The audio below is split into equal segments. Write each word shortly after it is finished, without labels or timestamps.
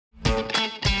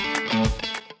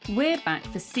We're back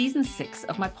for season 6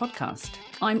 of my podcast.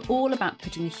 I'm all about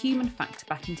putting the human factor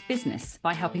back into business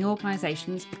by helping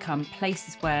organisations become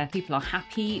places where people are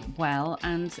happy, well,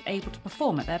 and able to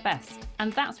perform at their best.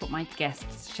 And that's what my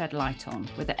guests shed light on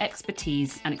with their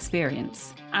expertise and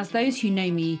experience. As those who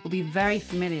know me will be very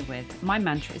familiar with, my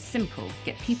mantra is simple: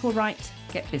 get people right,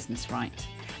 get business right.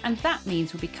 And that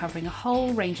means we'll be covering a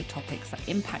whole range of topics that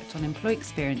impact on employee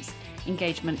experience,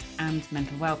 engagement and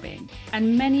mental well-being.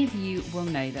 And many of you will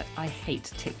know that I hate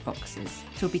tick boxes.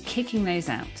 So we'll be kicking those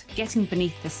out, getting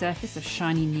beneath the surface of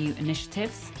shiny new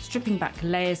initiatives, stripping back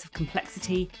layers of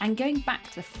complexity and going back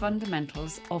to the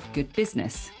fundamentals of good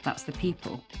business. That's the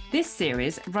people. This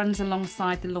series runs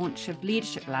alongside the launch of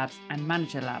Leadership Labs and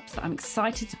Manager Labs that I'm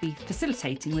excited to be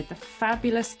facilitating with the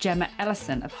fabulous Gemma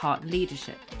Ellison of Heart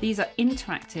Leadership. These are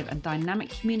interactive and dynamic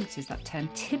communities that turn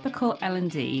typical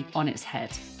L&D on its head.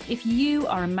 If you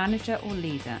are a manager or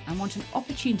leader and want an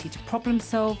opportunity to problem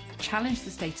solve, challenge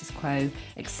the status quo,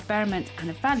 experiment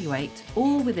and evaluate,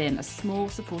 all within a small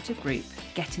supportive group,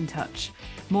 get in touch.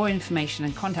 More information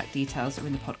and contact details are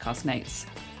in the podcast notes.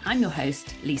 I'm your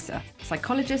host, Lisa,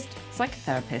 psychologist,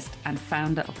 psychotherapist and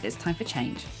founder of It's Time for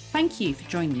Change. Thank you for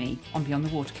joining me on Beyond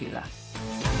the Water Cooler.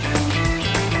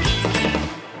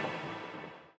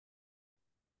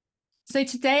 So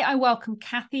today I welcome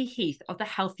Kathy Heath of the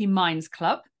Healthy Minds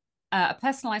Club, a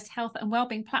personalised health and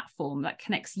wellbeing platform that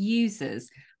connects users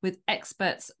with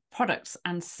experts, products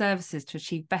and services to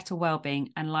achieve better wellbeing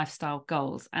and lifestyle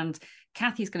goals. And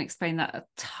Kathy's going to explain that a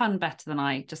ton better than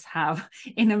I just have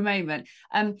in a moment.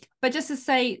 But just to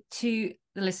say to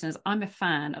the listeners, I'm a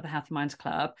fan of the Healthy Minds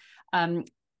Club,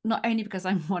 not only because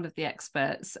I'm one of the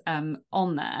experts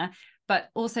on there, but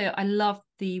also I love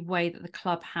the way that the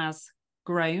club has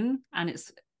grown, and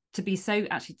it's to be so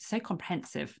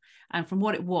comprehensive, and from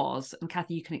what it was, and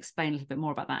Kathy, you can explain a little bit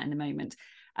more about that in a moment,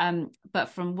 but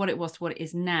from what it was to what it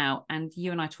is now, and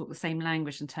you and I talk the same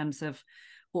language in terms of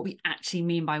what we actually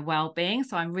mean by well-being.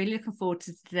 So I'm really looking forward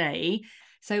to today.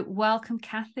 So welcome,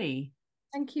 Kathy.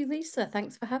 Thank you, Lisa.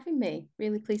 Thanks for having me.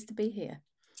 Really pleased to be here.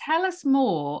 Tell us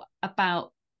more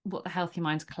about what the Healthy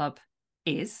Minds Club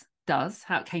does,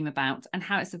 how it came about and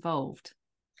how it's evolved.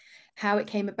 How it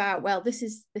came about? Well, this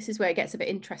is where it gets a bit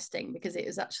interesting, because it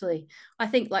was actually, I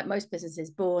think, like most businesses,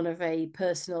 born of a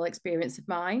personal experience of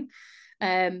mine.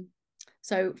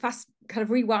 So fast kind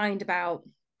of rewind about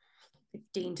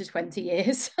 15 to 20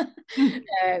 years.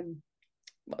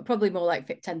 Probably more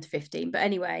like 10 to 15. But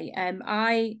anyway,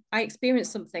 I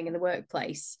experienced something in the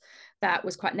workplace that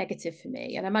was quite negative for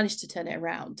me, and I managed to turn it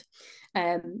around.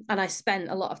 And I spent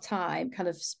a lot of time kind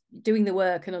of doing the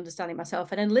work and understanding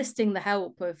myself and enlisting the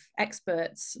help of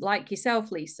experts like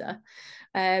yourself, Lisa.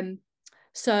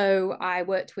 So I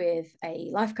worked with a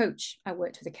life coach, I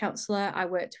worked with a counsellor, I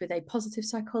worked with a positive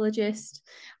psychologist,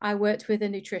 I worked with a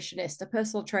nutritionist, a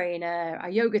personal trainer, a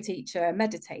yoga teacher, a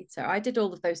meditator. I did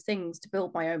all of those things to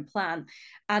build my own plan.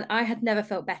 And I had never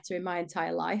felt better in my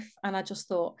entire life. And I just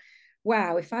thought,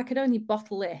 wow, if I could only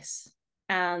bottle this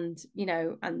and, you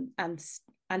know,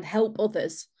 and help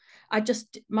others.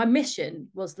 My mission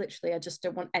was literally, I just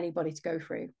don't want anybody to go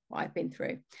through what I've been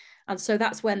through. And so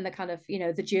that's when the kind of,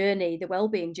 the journey, the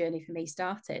wellbeing journey for me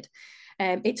started.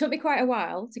 It took me quite a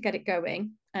while to get it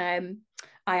going. I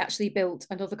actually built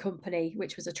another company,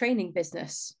 which was a training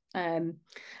business. And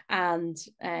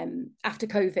after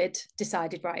COVID,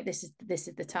 decided, right, this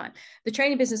is the time. The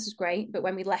training business was great, but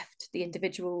when we left the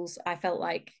individuals, I felt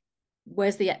like,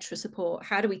 where's the extra support?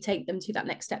 How do we take them to that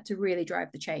next step to really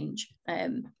drive the change,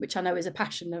 which I know is a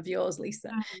passion of yours,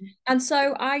 Lisa. And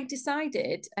so I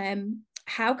decided,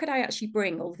 how could I actually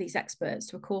bring all of these experts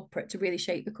to a corporate to really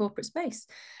shape the corporate space?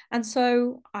 And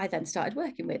so I then started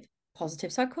working with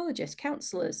positive psychologists,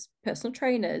 counsellors, personal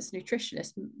trainers,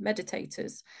 nutritionists,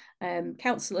 meditators,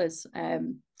 counsellors,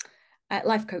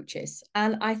 life coaches.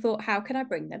 And I thought, how can I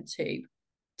bring them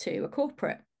to a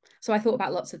corporate? So I thought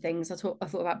about lots of things. I thought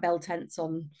about bell tents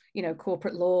on,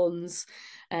 corporate lawns.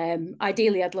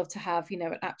 Ideally, I'd love to have,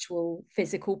 an actual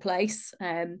physical place.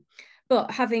 But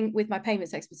having, with my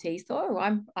payments expertise,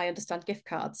 thought, I understand gift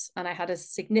cards. And I had a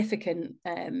significant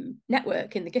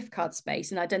network in the gift card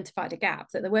space and identified a gap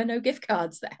that there were no gift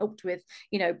cards that helped with,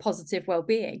 positive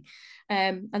well-being.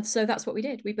 And so that's what we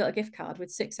did. We built a gift card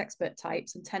with 6 expert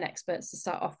types and 10 experts to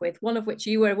start off with, one of which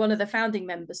you were one of the founding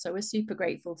members. So we're super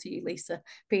grateful to you, Lisa,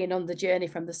 being on the journey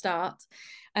from the start.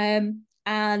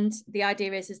 And the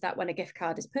idea is that when a gift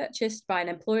card is purchased by an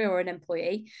employer or an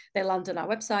employee, they land on our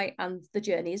website and the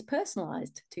journey is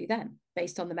personalised to them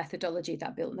based on the methodology that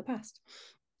I built in the past.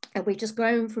 And we've just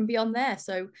grown from beyond there.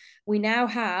 So we now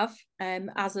have,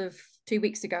 as of 2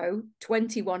 weeks ago,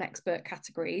 21 expert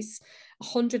categories,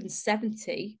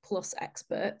 170 plus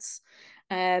experts.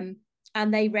 And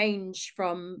they range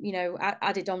from,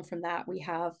 added on from that, we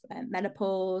have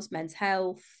menopause, men's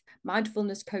health,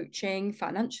 mindfulness coaching,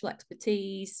 financial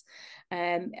expertise,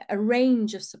 a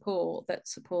range of support that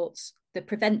supports the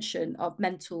prevention of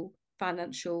mental,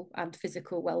 financial, and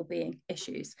physical well-being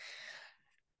issues.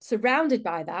 Surrounded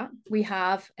by that, we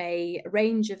have a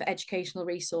range of educational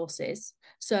resources.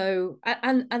 So,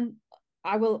 and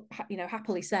I will,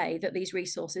 happily say that these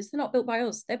resources, they're not built by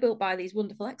us. They're built by these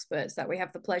wonderful experts that we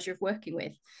have the pleasure of working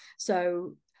with.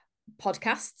 So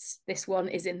podcasts, this one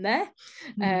is in there.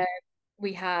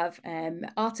 We have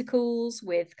articles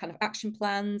with kind of action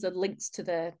plans and links to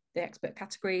the expert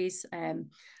categories,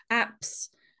 apps,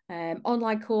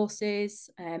 online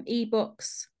courses,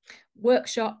 ebooks,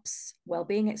 workshops,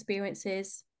 wellbeing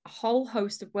experiences, a whole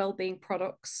host of wellbeing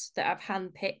products that I've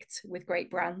handpicked with great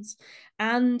brands,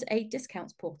 and a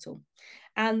discounts portal.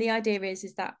 And the idea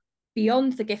is that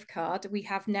beyond the gift card, we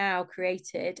have now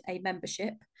created a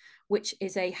membership, which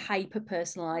is a hyper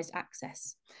personalized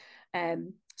access.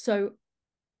 So,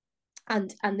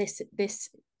 and this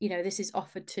is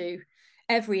offered to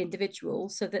every individual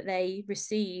so that they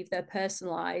receive their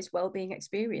personalized wellbeing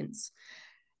experience.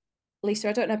 Lisa,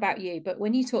 I don't know about you, but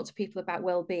when you talk to people about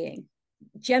well-being,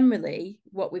 generally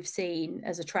what we've seen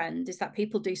as a trend is that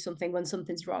people do something when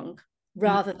something's wrong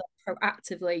rather than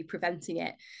proactively preventing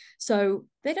it. So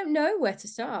they don't know where to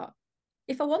start.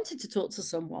 If I wanted to talk to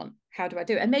someone, how do I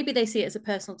do it? And maybe they see it as a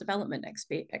personal development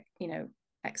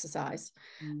exercise.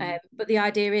 But the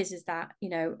idea is that,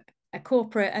 a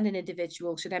corporate and an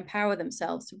individual should empower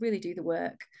themselves to really do the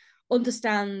work,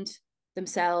 understand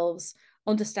themselves,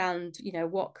 understand,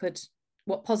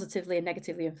 what positively and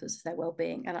negatively influences their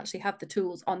well-being, and actually have the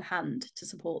tools on hand to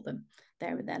support them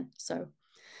there and then. So,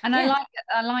 and yeah.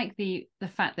 I like the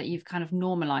fact that you've kind of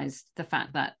normalized the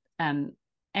fact that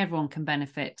everyone can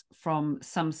benefit from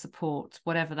some support,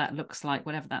 whatever that looks like,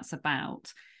 whatever that's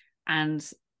about. And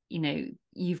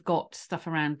you've got stuff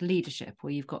around leadership, or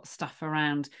you've got stuff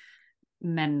around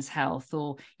men's health,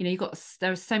 or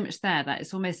there's so much there that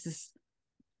it's almost this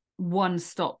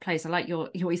one-stop place. I like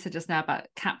what you said just now about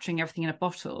capturing everything in a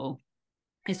bottle.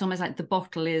 It's almost like the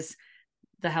bottle is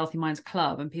the Healthy Minds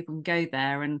Club, and people can go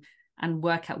there and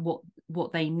work out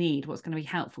what they need, what's going to be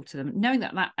helpful to them, knowing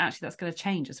that that's going to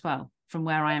change as well from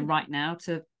where I am right now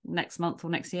to next month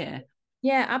or next year.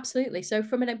 Yeah, absolutely. So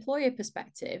from an employer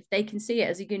perspective, they can see it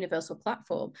as a universal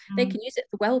platform. They can use it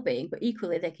for well-being, but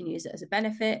equally they can use it as a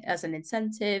benefit, as an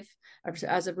incentive,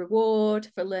 as a reward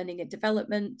for learning and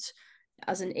development,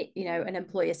 as an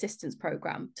employee assistance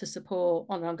program to support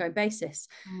on an ongoing basis.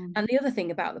 And the other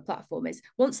thing about the platform is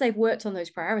once they've worked on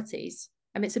those priorities,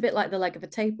 it's a bit like the leg of a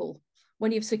table.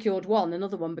 When you've secured one,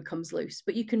 another one becomes loose,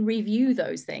 but you can review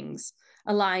those things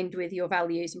aligned with your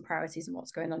values and priorities and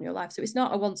what's going on in your life. So it's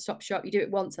not a one-stop shop. You do it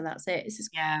once and that's it. It's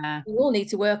just, we all need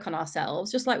to work on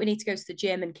ourselves, just like we need to go to the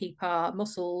gym and keep our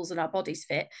muscles and our bodies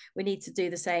fit. We need to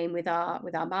do the same with our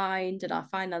mind and our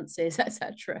finances,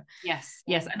 etc. Yes,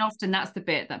 and often that's the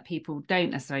bit that people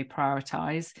don't necessarily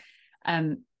prioritize,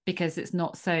 because it's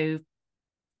not so.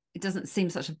 It doesn't seem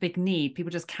such a big need.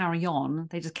 People just carry on.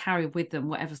 They just carry with them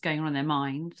whatever's going on in their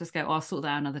mind. Just go, I'll sort that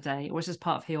out another day, or it's just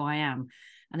part of who I am.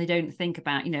 And they don't think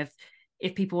about,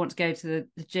 if people want to go to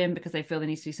the gym because they feel they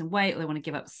need to do some weight, or they want to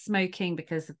give up smoking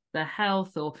because of their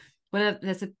health, or whether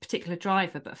there's a particular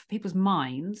driver. But for people's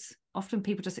minds, often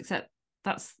people just accept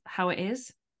that's how it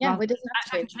is. Yeah, it doesn't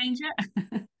have to change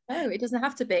it. No, it doesn't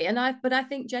have to be. But I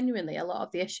think genuinely a lot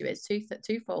of the issue is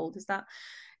twofold, is that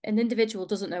an individual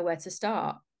doesn't know where to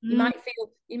start. You might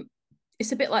feel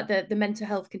it's a bit like the mental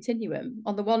health continuum.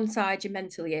 On the one side, you're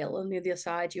mentally ill, on the other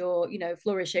side, you're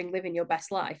flourishing, living your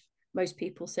best life. Most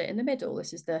people sit in the middle.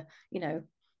 This is the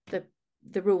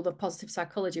the rule of positive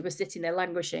psychology. We're sitting there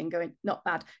languishing, going, not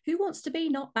bad. Who wants to be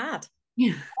not bad?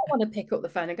 Yeah, I want to pick up the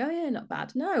phone and go, yeah, not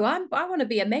bad. No, I want to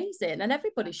be amazing, and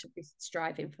everybody should be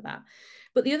striving for that.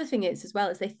 But the other thing is, as well,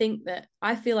 is they think that,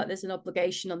 I feel like there's an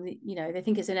obligation on they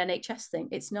think it's an NHS thing.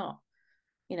 It's not.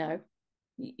 Do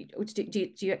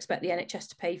you expect the NHS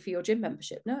to pay for your gym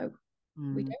membership? No,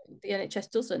 we don't. The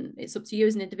NHS doesn't. It's up to you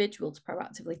as an individual to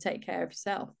proactively take care of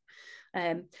yourself.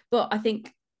 But I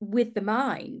think with the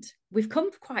mind, we've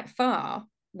come quite far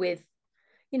with,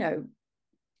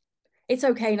 it's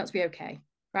okay not to be okay,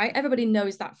 right? Everybody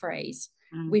knows that phrase.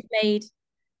 We've made,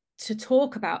 to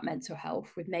talk about mental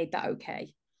health, we've made that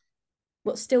okay.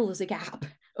 But still there's a gap.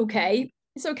 Okay,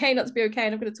 it's okay not to be okay,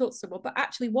 and I'm going to talk to someone, but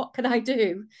actually what can I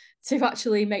do to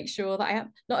actually make sure that I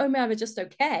am, not only am I just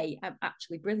okay, I'm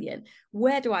actually brilliant.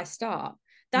 Where do I start?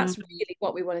 That's really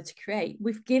what we wanted to create.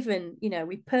 We've given,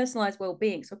 we've personalized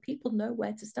well-being so people know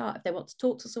where to start. If they want to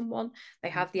talk to someone, they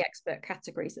have the expert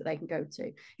categories that they can go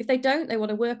to. If they don't, they want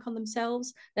to work on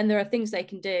themselves, then there are things they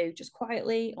can do just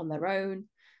quietly on their own.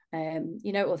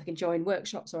 Or they can join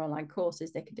workshops or online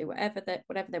courses. They can do whatever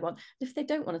they want. If they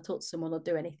don't want to talk to someone or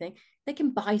do anything, they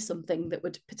can buy something that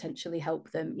would potentially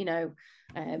help them.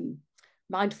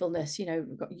 Mindfulness.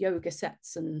 We've got yoga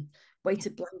sets and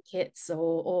weighted blankets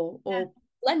or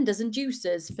blenders and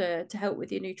juicers to help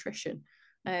with your nutrition.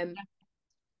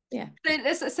 Yeah.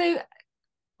 So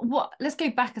let's go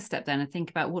back a step then and think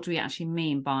about what do we actually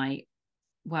mean by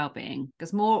well-being,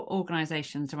 because more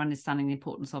organizations are understanding the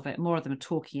importance of it, more of them are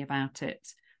talking about it,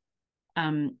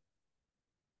 and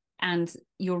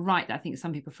you're right that I think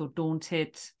some people feel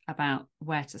daunted about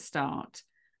where to start.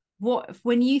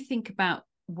 When you think about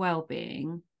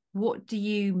well-being, what do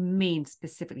you mean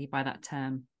specifically by that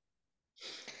term?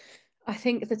 I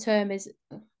think the term is,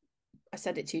 I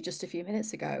said it to you just a few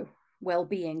minutes ago,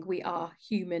 well-being. We are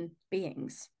human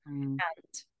beings. And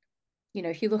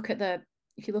if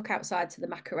you look outside to the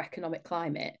macroeconomic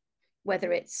climate,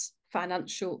 whether it's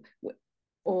financial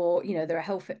or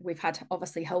we've had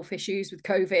obviously health issues with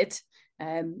COVID.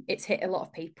 It's hit a lot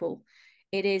of people.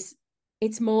 It's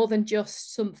more than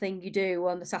just something you do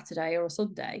on a Saturday or a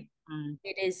Sunday.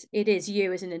 It is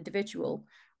you as an individual,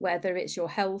 whether it's your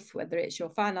health, whether it's your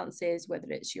finances, whether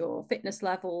it's your fitness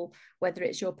level, whether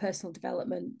it's your personal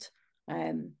development.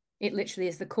 It literally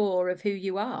is the core of who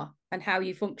you are and how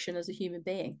you function as a human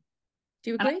being. Do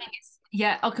you agree?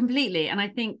 Completely. And I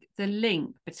think the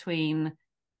link between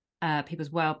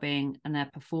people's well-being and their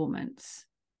performance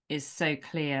is so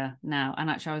clear now.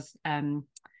 And actually,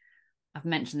 I've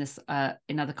mentioned this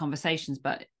in other conversations,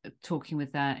 but talking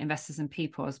with investors and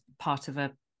people as part of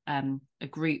a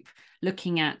group,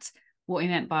 looking at what we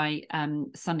meant by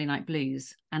Sunday night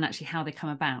blues and actually how they come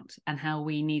about and how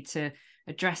we need to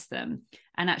address them.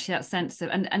 And actually that sense of,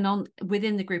 and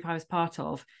within the group I was part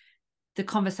of, the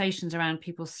conversations around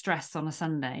people's stress on a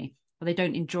Sunday, or they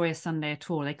don't enjoy a Sunday at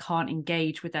all. They can't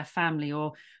engage with their family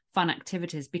or fun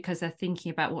activities because they're thinking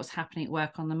about what's happening at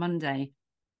work on the Monday,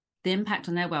 the impact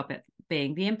on their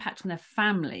well-being, the impact on their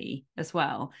family as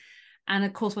well. And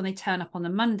of course, when they turn up on the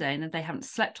Monday and they haven't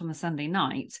slept on the Sunday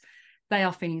night, they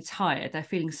are feeling tired, they're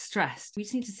feeling stressed. We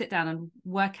just need to sit down and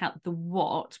work out the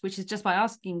what, which is just by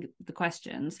asking the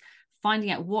questions,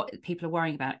 finding out what people are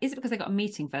worrying about. Is it because they got a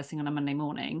meeting first thing on a Monday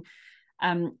morning?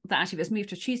 That actually, if it's moved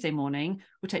to a Tuesday morning,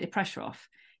 will take the pressure off.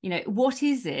 What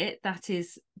is it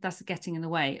that's getting in the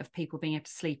way of people being able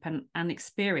to sleep and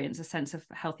experience a sense of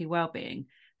healthy well-being?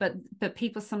 But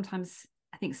people sometimes,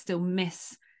 I think, still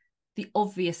miss the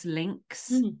obvious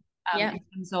links in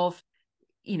terms of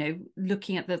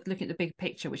looking at the big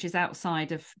picture, which is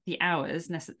outside of the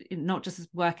hours, not just as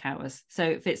work hours. So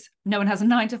if it's no one has a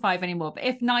 9 to 5 anymore, but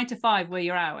if 9 to 5 were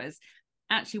your hours,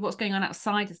 actually what's going on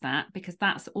outside of that, because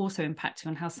that's also impacting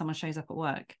on how someone shows up at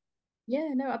work. Yeah,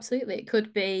 no, absolutely. It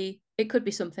could be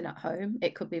something at home,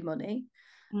 it could be money.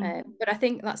 But I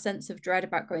think that sense of dread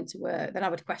about going to work, then I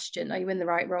would question, are you in the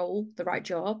right role, the right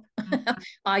job?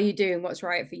 Are you doing what's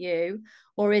right for you?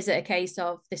 Or is it a case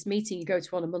of this meeting you go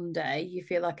to on a Monday, you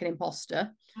feel like an imposter,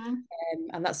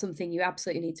 and that's something you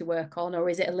absolutely need to work on? Or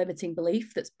is it a limiting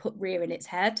belief that's rearing its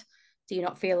head? Do you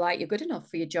not feel like you're good enough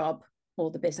for your job or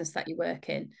the business that you work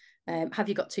in? Have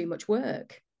you got too much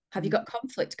work? Have you got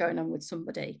conflict going on with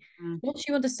somebody? Once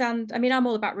you understand, I'm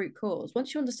all about root cause.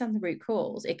 Once you understand the root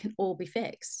cause, it can all be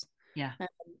fixed. Yeah.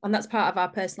 And that's part of our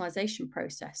personalization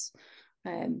process.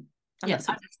 And that's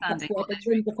where the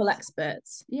wonderful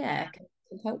experts, can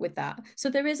help with that. So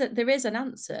there is an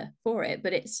answer for it,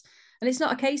 but it's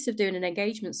not a case of doing an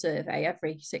engagement survey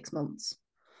every 6 months,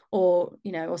 or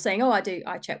saying,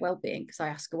 I check well-being because I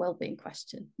ask a well-being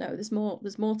question. No, there's more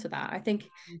to that. I think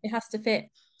it has to fit.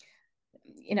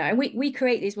 And we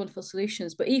create these wonderful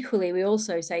solutions, but equally we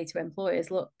also say to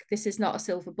employers, look, this is not a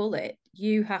silver bullet.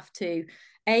 You have to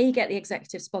get the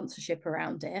executive sponsorship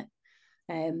around it.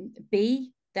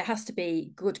 B, there has to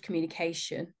be good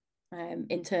communication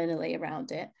internally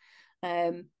around it,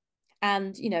 and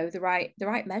the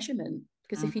right measurement,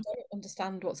 because if you don't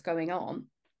understand what's going on,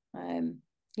 and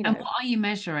what are you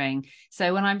measuring?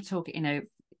 So when I'm talking,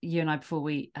 you and I, before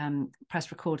we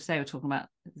press record today, we're talking about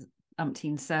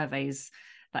umpteen surveys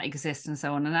that exist and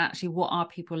so on, and actually what are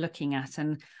people looking at,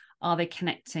 and are they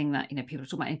connecting that? People are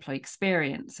talking about employee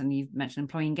experience, and you've mentioned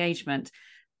employee engagement,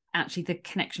 actually the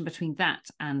connection between that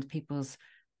and people's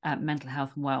mental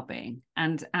health and well-being.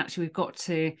 And actually we've got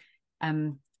to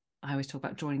I always talk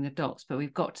about joining the dots, but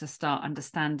we've got to start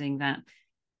understanding that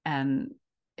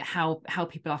how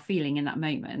people are feeling in that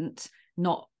moment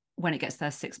not when it gets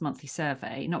their 6 monthly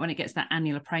survey, not when it gets their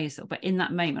annual appraisal, but in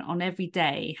that moment, on every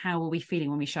day, how are we feeling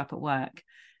when we show up at work?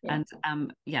 Yeah.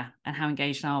 And and how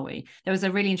engaged are we? There was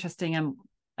a really interesting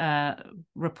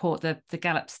report, the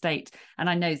Gallup State, and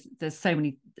I know there's so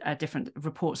many different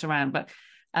reports around, but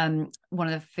one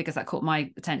of the figures that caught my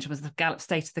attention was the Gallup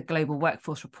State of the Global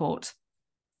Workforce report.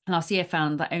 Last year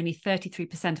found that only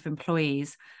 33% of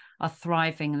employees are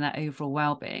thriving in their overall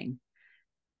well-being.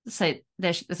 So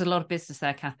there's a lot of business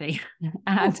there, Kathy,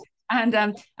 and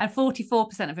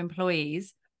 44% of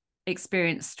employees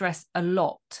experience stress a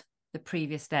lot the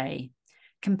previous day,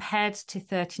 compared to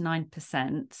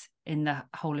 39% in the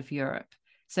whole of Europe.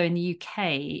 So in the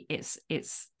UK,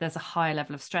 there's a higher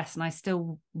level of stress, and I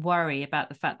still worry about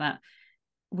the fact that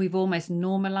we've almost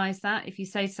normalized that. If you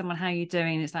say to someone, "How are you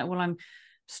doing?" it's like, "Well, I'm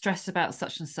stressed about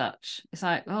such and such." It's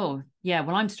like, "Oh, yeah,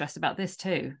 well, I'm stressed about this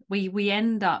too." We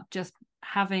end up just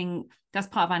having, that's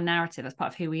part of our narrative, that's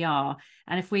part of who we are.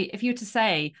 And if you were to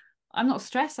say, "I'm not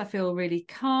stressed, I feel really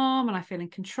calm and I feel in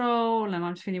control and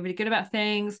I'm just feeling really good about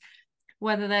things,"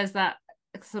 whether there's that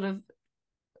sort of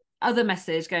other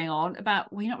message going on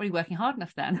about, well, you're not really working hard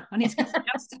enough then. I need to get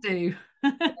something else to do.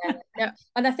 Yeah.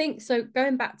 And I think, so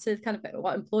going back to kind of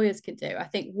what employers can do, I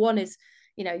think one is,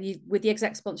 with the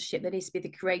exec sponsorship, there needs to be the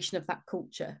creation of that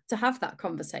culture to have that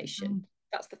conversation.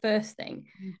 That's the first thing.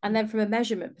 And then from a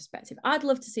measurement perspective, I'd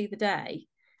love to see the day.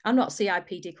 I'm not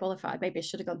CIPD qualified. Maybe I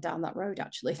should have gone down that road,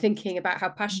 actually, thinking about how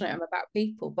passionate I am about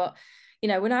people. But,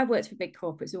 when I've worked for big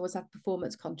corporates, we always have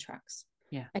performance contracts.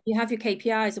 Yeah. And you have your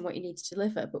KPIs and what you need to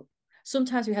deliver. But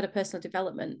sometimes we had a personal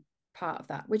development part of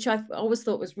that, which I've always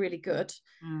thought was really good.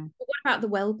 But what about the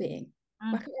well-being?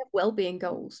 Why can't we have well-being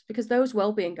goals? Because those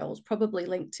well-being goals probably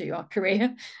link to our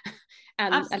career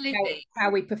and how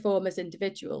we perform as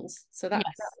individuals. So that's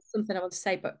something I want to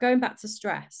say. But going back to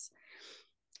stress,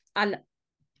 and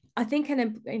I think,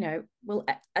 well,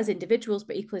 as individuals,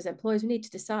 but equally as employers, we need to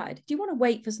decide, do you want to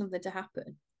wait for something to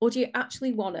happen? Or do you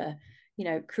actually want to,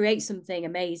 create something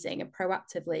amazing and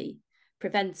proactively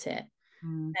prevent it?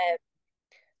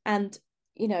 And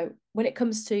when it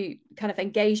comes to kind of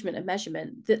engagement and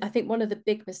measurement, I think one of the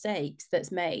big mistakes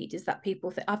that's made is that people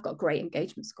think, I've got great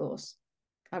engagement scores.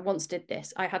 I once did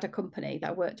this. I had a company that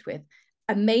I worked with,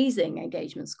 amazing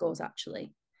engagement scores,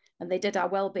 actually. And they did our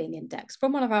wellbeing index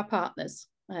from one of our partners.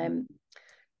 And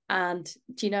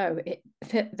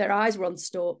their eyes were on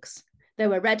stalks. There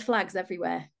were red flags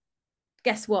everywhere.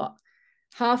 Guess what?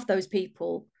 Half those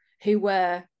people who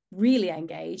were really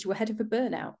engaged were heading for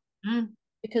burnout.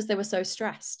 Because they were so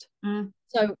stressed.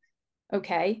 So,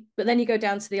 okay, but then you go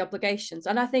down to the obligations.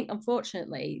 And I think,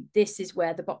 unfortunately, this is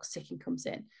where the box ticking comes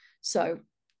in. So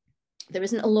there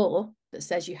isn't a law that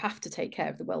says you have to take care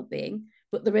of the well-being,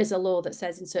 but there is a law that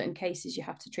says in certain cases you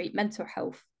have to treat mental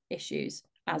health issues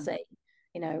as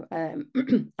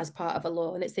as part of a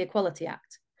law, and it's the Equality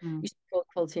Act. Used to be called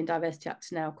Equality and Diversity Act,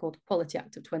 now called Equality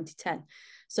Act of 2010.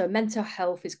 So mental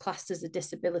health is classed as a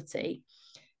disability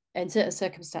in certain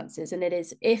circumstances, and it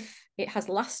is if it has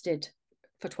lasted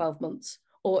for 12 months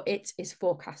or it is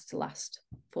forecast to last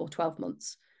for 12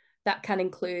 months. That can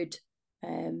include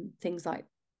things like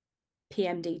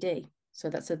PMDD, so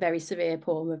that's a very severe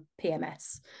form of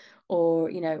PMS, or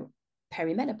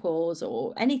perimenopause,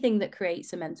 or anything that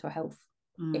creates a mental health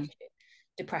issue,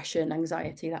 depression,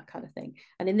 anxiety, that kind of thing.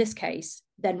 And in this case,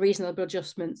 then reasonable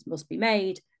adjustments must be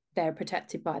made. They're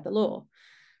protected by the law.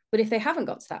 But if they haven't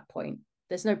got to that point,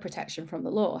 there's no protection from the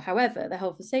law. However, the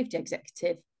Health and Safety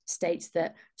Executive states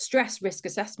that stress risk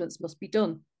assessments must be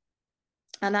done.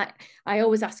 And I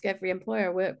always ask every employer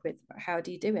I work with, how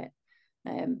do you do it?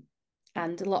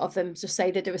 And a lot of them just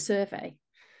say they do a survey,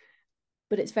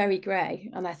 but it's very grey.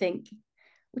 And I think,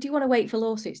 well, do you want to wait for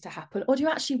lawsuits to happen? Or do you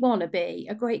actually want to be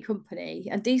a great company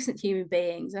and decent human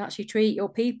beings and actually treat your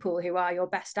people, who are your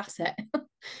best asset?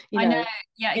 I know.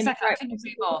 Yeah, exactly. I couldn't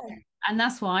agree more. And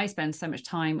that's why I spend so much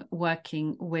time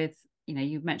working with,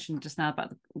 you mentioned just now about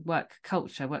the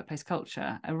workplace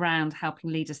culture, around helping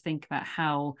leaders think about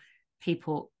how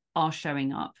people are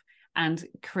showing up and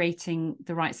creating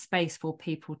the right space for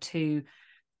people to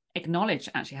acknowledge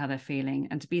actually how they're feeling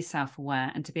and to be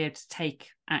self-aware and to be able to take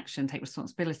action, take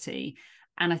responsibility.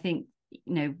 And I think,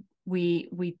 we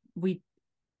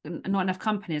not enough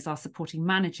companies are supporting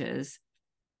managers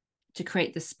to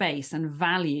create the space and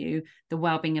value the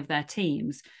well-being of their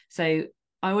teams. So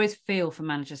I always feel for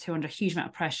managers who are under a huge amount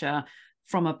of pressure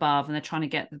from above and they're trying to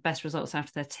get the best results out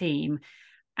of their team.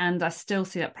 And I still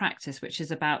see that practice, which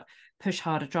is about push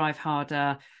harder, drive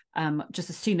harder, just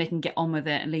assume they can get on with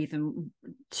it and leave them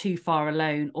too far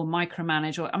alone, or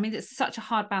micromanage. It's such a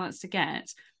hard balance to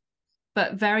get.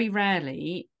 But very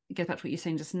rarely it goes back to what you're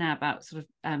saying just now about sort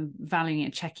of valuing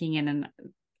it, checking in,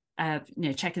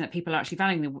 and checking that people are actually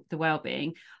valuing the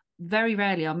well-being. Very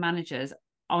rarely are managers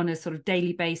on a sort of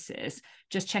daily basis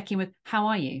just checking with, how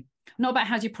are you? Not about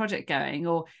how's your project going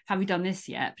or have you done this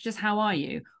yet, but just how are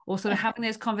you? Or sort of having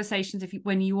those conversations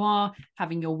when you are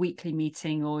having your weekly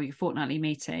meeting or your fortnightly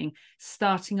meeting,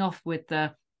 starting off with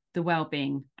the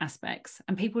well-being aspects.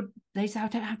 And people, they say, I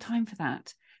don't have time for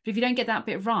that. But if you don't get that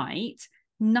bit right,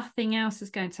 nothing else is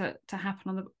going to happen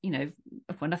on the,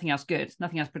 well, nothing else good,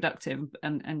 nothing else productive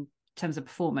and in terms of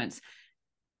performance.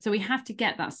 So we have to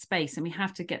get that space, and we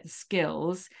have to get the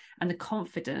skills and the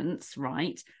confidence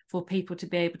right for people to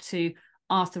be able to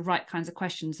ask the right kinds of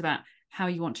questions about how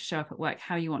you want to show up at work,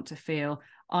 how you want to feel,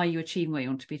 are you achieving what you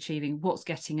want to be achieving, what's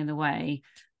getting in the way?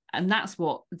 And that's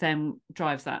what then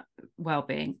drives that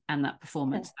well-being and that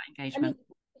performance, that engagement.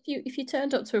 If you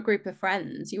turned up to a group of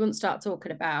friends, you wouldn't start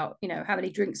talking about, how many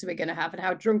drinks are we going to have and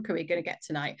how drunk are we going to get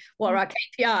tonight? What are our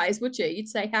KPIs, would you? You'd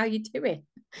say, how are you doing?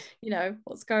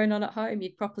 What's going on at home?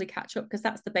 You'd properly catch up, because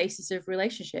that's the basis of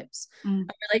relationships. And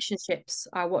relationships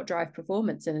are what drive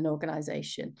performance in an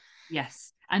organization.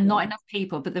 Yes. And not enough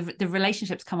people, but the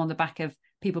relationships come on the back of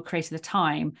people creating the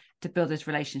time to build those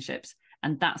relationships.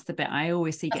 And that's the bit I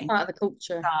always see getting part of the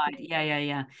culture.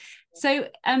 Yeah. So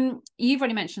you've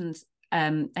already mentioned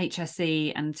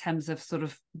HSE in terms of sort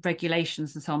of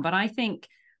regulations and so on, but I think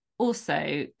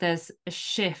also there's a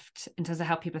shift in terms of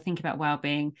how people think about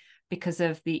well-being because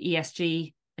of the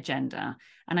ESG agenda.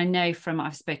 And I know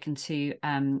I've spoken to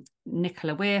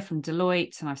Nicola Weir from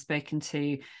Deloitte, and I've spoken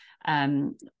to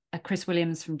Chris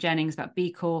Williams from Jennings about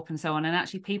B Corp and so on. And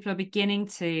actually people are beginning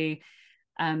to,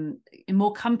 in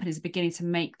more companies are beginning to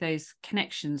make those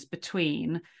connections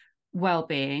between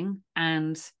well-being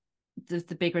and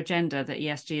the bigger agenda, the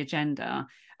ESG agenda.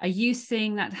 Are you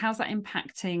seeing that? How's that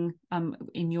impacting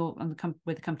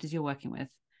with the companies you're working with?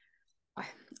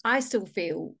 I still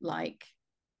feel like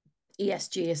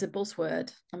ESG is a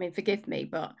buzzword. I mean, forgive me,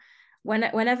 but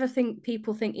whenever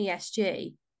people think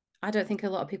ESG, I don't think a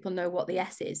lot of people know what the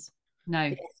S is. No.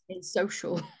 The S is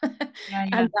social.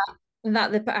 Yeah. and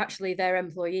that actually their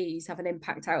employees have an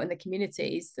impact out in the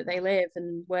communities that they live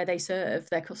and where they serve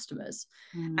their customers.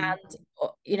 And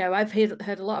I've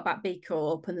heard a lot about B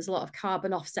Corp, and there's a lot of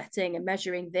carbon offsetting and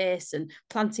measuring this and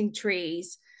planting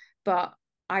trees, but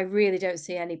I really don't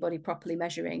see anybody properly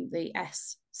measuring the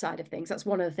S side of things. That's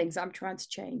one of the things I'm trying to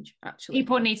change, actually.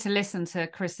 People need to listen to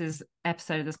Chris's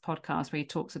episode of this podcast where he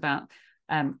talks about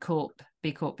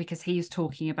B Corp, because he's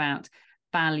talking about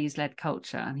values-led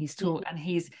culture, and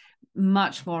he's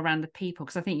much more around the people,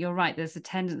 because I think you're right, there's a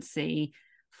tendency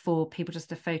for people just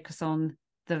to focus on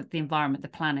the environment, the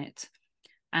planet,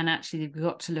 and actually they've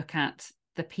got to look at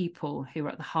the people who are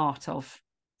at the heart of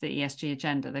the ESG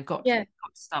agenda. They've got to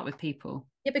start with people.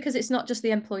 Yeah, because it's not just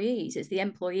the employees, it's the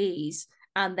employees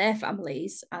and their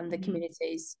families and the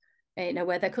communities,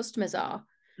 where their customers are.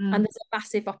 And there's a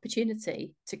massive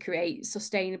opportunity to create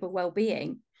sustainable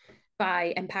well-being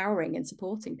by empowering and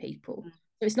supporting people.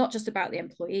 So it's not just about the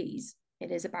employees,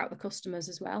 it is about the customers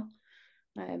as well.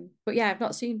 But yeah, I've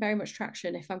not seen very much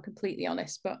traction, if I'm completely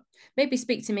honest, but maybe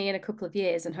speak to me in a couple of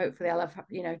years and hopefully I'll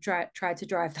have, tried to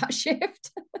drive that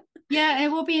shift. Yeah,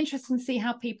 it will be interesting to see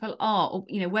how people are,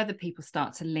 or, whether people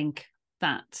start to link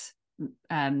that,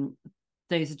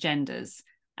 those agendas,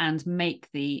 and make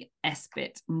the S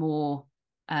bit more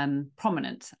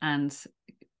prominent, and,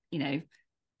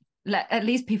 let at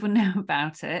least people know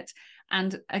about it.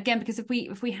 And again, because if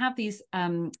we have these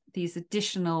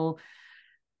additional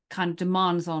kind of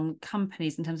demands on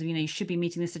companies in terms of, you should be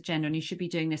meeting this agenda and you should be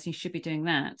doing this and you should be doing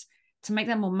that, to make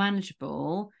that more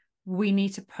manageable, we need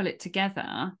to pull it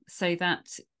together so that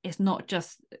it's not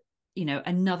just,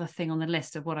 another thing on the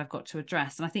list of what I've got to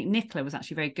address. And I think Nicola was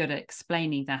actually very good at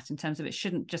explaining that, in terms of it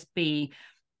shouldn't just be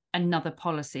another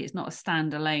policy. It's not a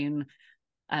standalone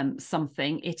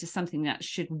something. It is something that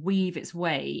should weave its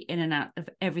way in and out of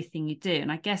everything you do.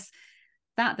 And I guess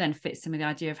that then fits in with the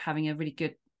idea of having a really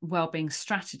good wellbeing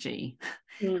strategy.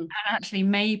 And actually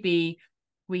maybe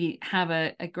we have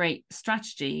a great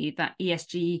strategy that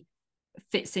ESG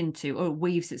fits into or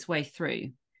weaves its way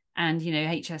through, and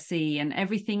HSE and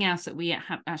everything else that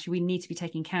we need to be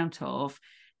taking count of.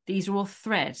 These are all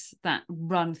threads that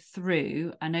run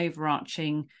through an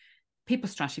overarching people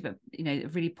strategy, but a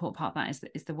really important part of that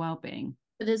is the well-being.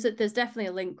 But there's definitely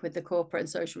a link with the corporate and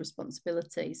social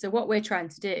responsibility. So what we're trying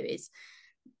to do is,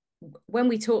 when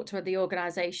we talk to the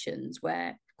organizations,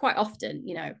 where quite often,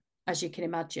 as you can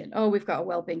imagine, we've got a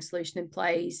wellbeing solution in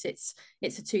place, it's a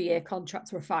 2-year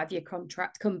contract or a 5-year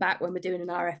contract, come back when we're doing an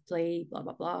RFP, blah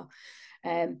blah blah.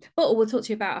 But we'll talk to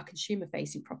you about our consumer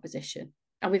facing proposition.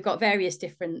 And we've got various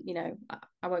different,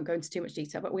 I won't go into too much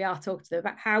detail, but we are talking to them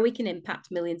about how we can impact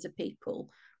millions of people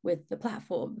with the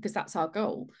platform, because that's our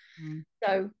goal.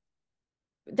 So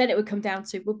then it would come down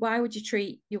to, well, why would you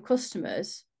treat your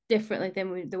customers differently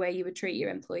than the way you would treat your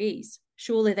employees?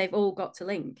 Surely they've all got to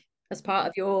link as part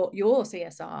of your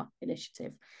CSR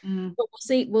initiative. But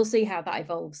we'll see how that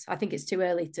evolves. I think it's too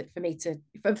early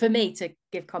for me to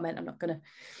give comment. I'm not going to,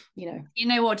 You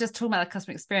know what? Just talking about the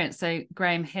customer experience. So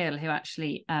Graham Hill, who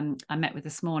actually I met with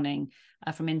this morning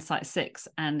from Insight 6,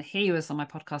 and he was on my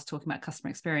podcast talking about customer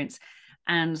experience,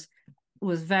 and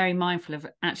was very mindful of,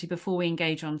 actually, before we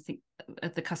engage on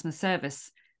the customer service,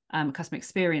 customer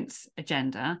experience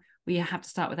agenda, we have to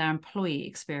start with our employee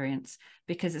experience,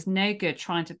 because it's no good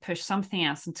trying to push something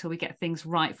else until we get things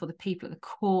right for the people at the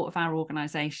core of our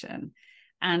organization.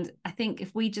 And I think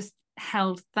if we just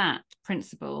held that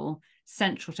principle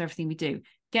central to everything we do,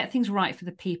 get things right for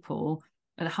the people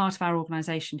at the heart of our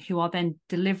organization, who are then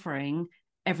delivering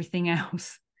everything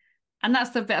else. And that's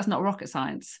the bit that's not rocket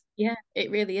science. Yeah, it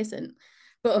really isn't.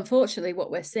 But unfortunately, what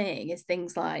we're seeing is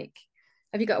things like,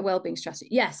 have you got a wellbeing strategy?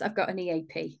 Yes, I've got an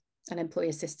EAP, an employee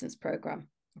assistance program.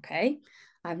 Okay.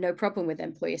 I have no problem with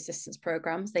employee assistance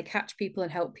programs. They catch people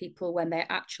and help people when they're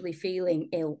actually feeling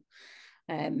ill,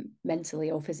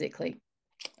 mentally or physically.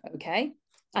 Okay.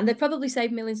 And they probably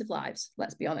save millions of lives,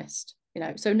 let's be honest.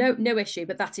 So no issue,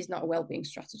 but that is not a wellbeing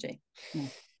strategy. No.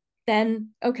 Then,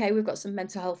 okay, we've got some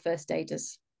mental health first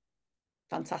aiders.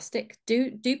 Fantastic.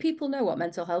 Do people know what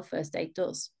mental health first aid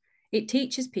does? It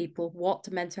teaches people what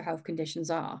the mental health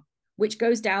conditions are, which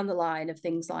goes down the line of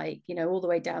things like, all the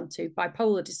way down to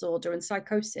bipolar disorder and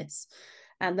psychosis,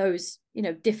 and those,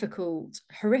 difficult,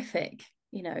 horrific,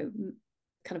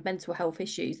 kind of mental health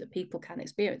issues that people can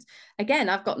experience. Again,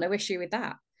 I've got no issue with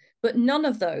that, but none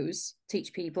of those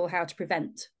teach people how to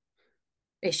prevent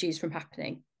issues from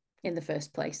happening in the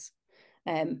first place.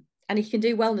 And you can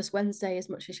do Wellness Wednesday as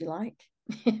much as you like.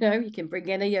 You can bring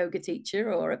in a yoga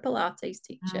teacher or a Pilates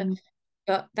teacher,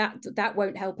 but that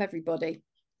won't help everybody,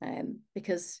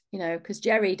 because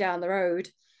Jerry down the road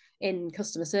in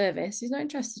customer service, he's not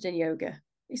interested in yoga.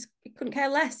 He couldn't care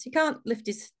less. He can't lift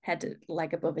his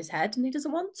leg above his head, and he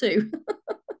doesn't want to.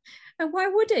 And why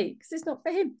would he? Because it's not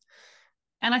for him.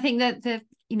 And I think that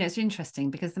it's interesting,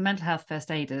 because the mental health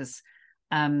first aiders,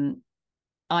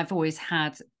 I've always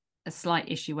had a slight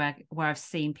issue where I've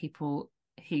seen people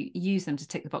who use them to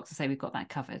tick the box and say we've got that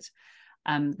covered.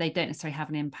 They don't necessarily have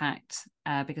an impact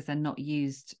because they're not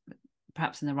used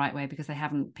perhaps in the right way, because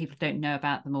people don't know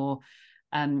about them, or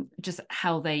just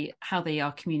how they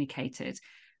are communicated.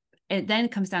 It then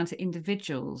comes down to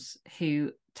individuals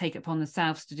who take it upon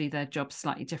themselves to do their job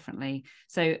slightly differently.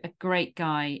 So a great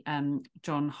guy,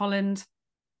 John Holland,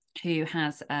 who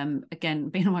has again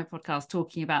been on my podcast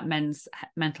talking about men's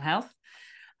mental health,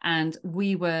 and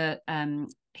we were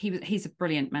he's a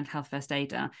brilliant mental health first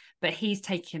aider, but he's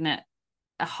taken it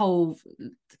a whole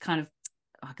kind of,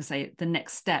 I can say, the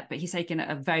next step, but he's taken it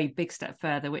a very big step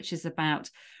further, which is about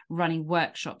running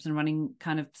workshops and running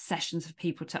kind of sessions for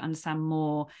people to understand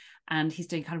more. And he's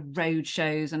doing kind of road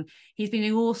shows, and he's been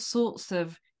doing all sorts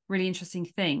of really interesting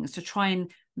things to try and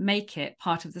make it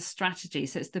part of the strategy.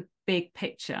 So it's the big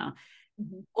picture,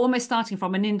 almost starting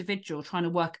from an individual trying to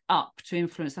work up to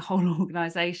influence the whole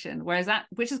organization. Whereas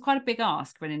which is quite a big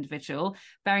ask for an individual.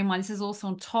 Bearing in mind, this is also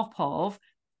on top of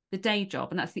the day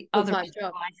job, and that's the other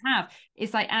job I have.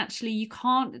 It's like, actually, you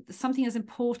can't, something as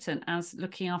important as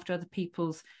looking after other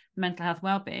people's mental health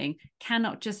well-being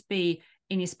cannot just be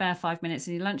in your spare 5 minutes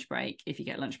in your lunch break, if you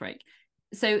get lunch break.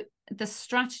 So the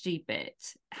strategy bit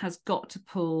has got to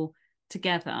pull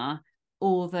together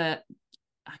all the,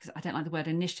 I don't like the word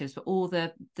initiatives, but all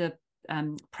the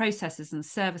processes and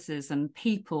services and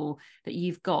people that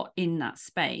you've got in that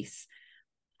space,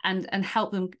 and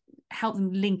help them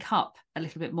link up a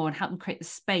little bit more, and help them create the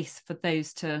space for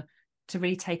those to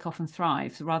really take off and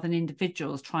thrive, rather than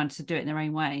individuals trying to do it in their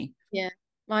own way. Yeah.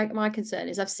 My concern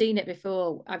is, I've seen it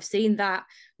before. I've seen that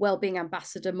wellbeing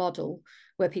ambassador model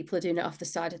where people are doing it off the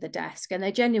side of the desk, and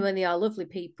they genuinely are lovely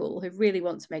people who really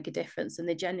want to make a difference, and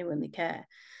they genuinely care.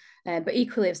 But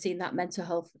equally, I've seen that mental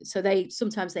health. So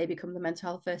sometimes they become the mental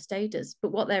health first aiders,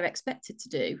 but what they're expected to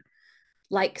do,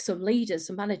 like some leaders,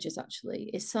 some managers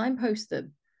actually, is signpost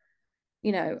them,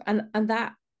 and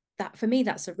that for me,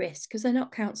 that's a risk, because they're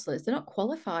not counsellors, they're not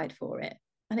qualified for it,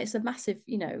 and it's a massive,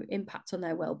 impact on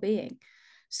their well-being.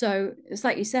 So it's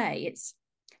like you say,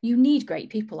 you need great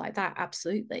people like that,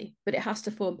 absolutely, but it has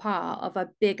to form part of a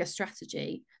bigger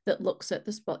strategy that looks at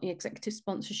the executive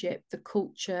sponsorship, the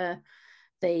culture,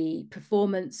 the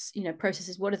performance,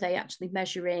 processes, what are they actually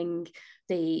measuring,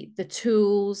 the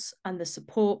tools and the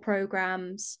support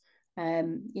programs,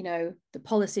 the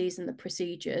policies and the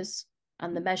procedures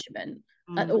and the measurement,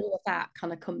 and all of that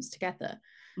kind of comes together.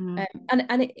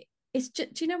 And it's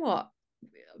just, do you know what?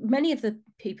 Many of the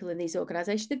people in these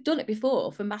organizations, they've done it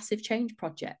before for massive change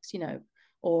projects,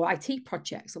 or IT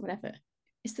projects or whatever.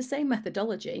 It's the same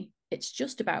methodology. It's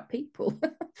just about people,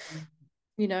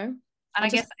 And I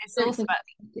guess it's also about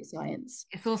science.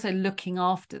 It's also looking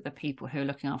after the people who are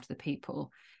looking after the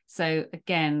people. So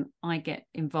again, I get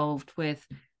involved with,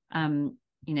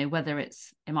 whether it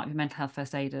might be mental health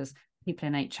first aiders, people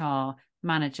in HR,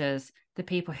 managers, the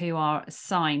people who are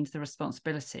assigned the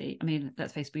responsibility. I mean,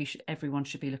 let's face it, everyone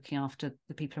should be looking after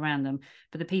the people around them,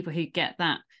 but the people who get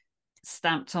that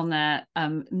stamped on their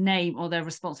name or their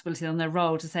responsibility on their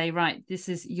role to say, right, this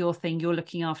is your thing, you're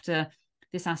looking after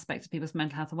this aspect of people's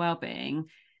mental health and well-being,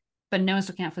 but no one's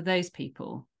looking out for those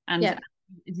people. And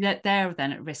they're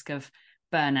then at risk of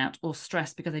burnout or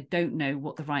stress because they don't know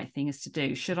what the right thing is to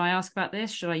do. Should I ask about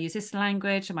this? Should I use this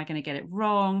language? Am I going to get it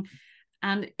wrong?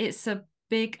 And it's a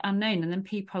big unknown. And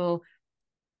then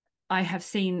I have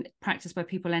seen practice where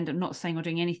people end up not saying or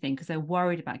doing anything because they're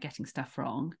worried about getting stuff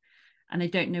wrong. And they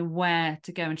don't know where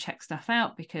to go and check stuff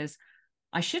out because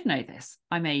I should know this.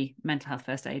 I'm a mental health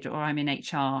first aider, or I'm in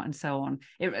HR and so on.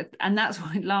 And that's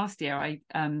why last year I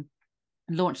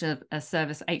launched a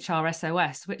service, HR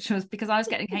SOS, which was because I was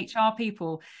getting HR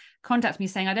people contact me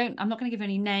saying, I'm not going to give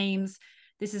any names.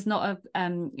 This is not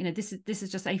this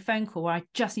is just a phone call where I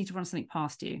just need to run something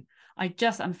past you.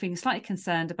 I'm feeling slightly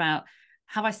concerned about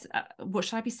what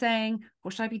should I be saying?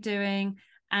 What should I be doing?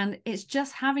 And it's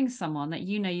just having someone that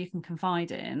you can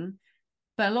confide in.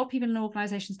 But a lot of people in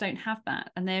organizations don't have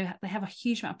that. And they have a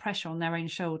huge amount of pressure on their own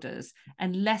shoulders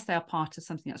unless they are part of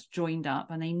something that's joined up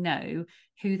and they know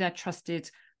who their trusted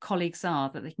colleagues are,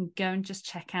 that they can go and just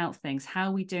check out things. How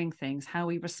are we doing things? How are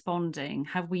we responding?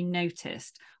 Have we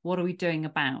noticed? What are we doing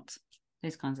about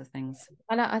those kinds of things?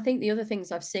 And I think the other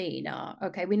things I've seen are,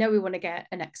 okay, we know we want to get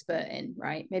an expert in,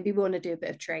 right? Maybe we want to do a bit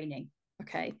of training.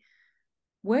 Okay.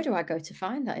 Where do I go to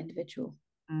find that individual?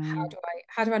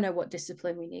 How do I know what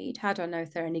discipline we need? How do I know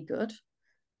if they're any good?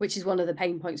 Which is one of the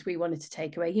pain points we wanted to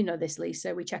take away. You know this,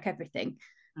 Lisa. We check everything.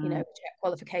 We check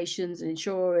qualifications and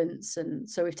insurance, and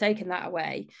so we've taken that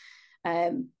away.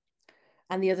 And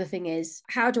the other thing is,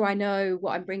 how do I know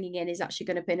what I'm bringing in is actually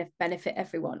going to benefit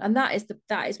everyone? And that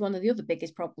is one of the other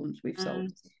biggest problems we've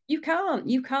solved. You can't.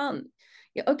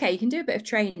 Okay, you can do a bit of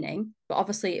training, but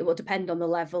obviously it will depend on the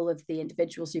level of the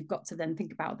individuals. You've got to then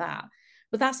think about that.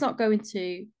 But that's not going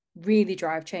to really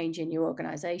drive change in your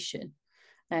organization.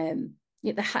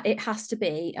 It has to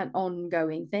be an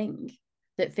ongoing thing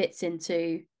that fits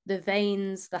into the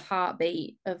veins, the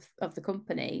heartbeat of the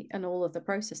company and all of the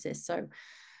processes. So,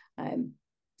 and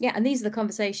these are the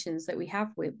conversations that we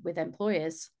have with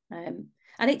employers.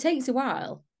 And it takes a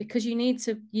while because you need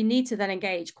to then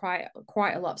engage quite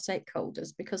a lot of stakeholders,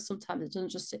 because sometimes it doesn't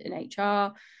just sit in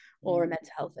HR or a mental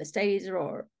health first aider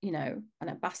or an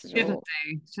ambassador.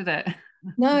 Should it?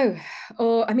 No.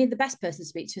 Or I mean, the best person to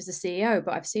speak to is the CEO,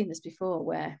 but I've seen this before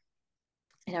where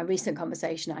in a recent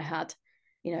conversation I had,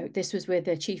 this was with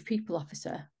the chief people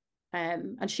officer,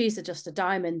 and she's just a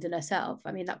diamond in herself.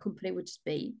 I mean, that company would just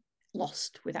be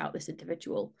lost without this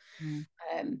individual.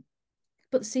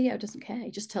 But the CEO doesn't care. He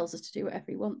just tells us to do whatever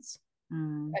he wants,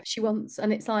 whatever she wants.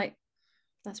 And it's like,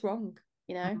 that's wrong,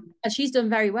 And she's done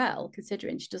very well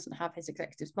considering she doesn't have his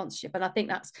executive sponsorship. And I think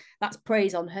that's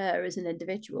praise on her as an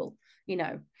individual,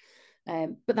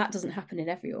 but that doesn't happen in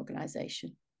every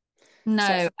organization.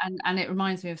 No, and it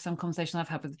reminds me of some conversations I've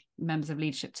had with members of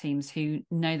leadership teams who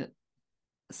know that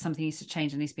something needs to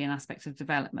change. There needs to be an aspect of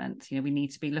development. We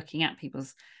need to be looking at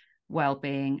people's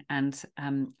well-being and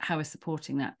how we're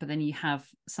supporting that. But then you have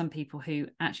some people who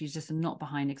actually just are not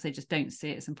behind it because they just don't see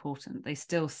it as important. They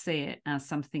still see it as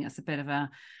something that's a bit of a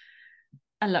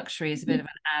luxury, as a bit of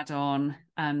an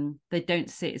add-on. They don't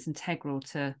see it as integral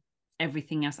to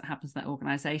everything else that happens in that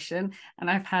organization. And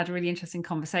I've had really interesting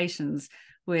conversations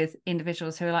with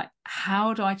individuals who are like,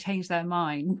 how do I change their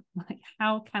mind? Like,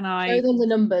 how can I show them the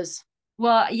numbers?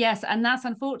 Well, yes, and that's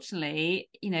unfortunately,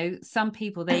 some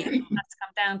people they have to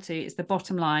come down to it's the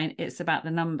bottom line. It's about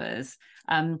the numbers.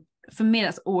 For me,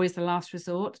 that's always the last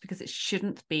resort because it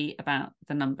shouldn't be about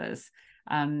the numbers.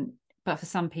 But for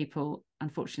some people,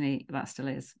 unfortunately, that still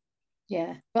is.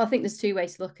 Yeah, well, I think there's two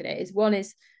ways to look at it. One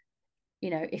is,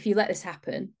 if you let this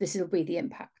happen, this will be the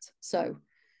impact. So,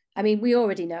 I mean, we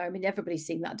already know. I mean, everybody's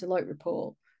seen that Deloitte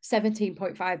report.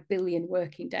 17.5 billion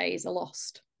working days are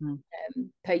lost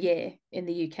per year in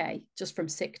the UK, just from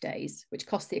sick days, which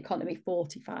cost the economy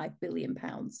 £45 billion.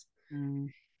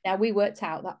 Now, we worked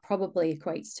out that probably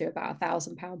equates to about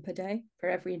 £1,000 per day for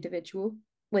every individual.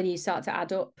 When you start to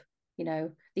add up,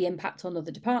 the impact on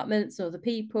other departments, other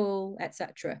people,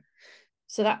 etc.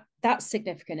 So that's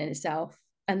significant in itself.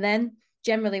 And then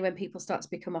generally when people start to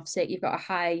become off sick, you've got a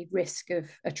high risk of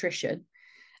attrition,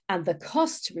 and the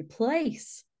cost to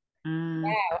replace.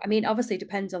 Now, I mean, obviously it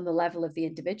depends on the level of the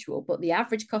individual, but the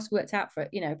average cost worked out for,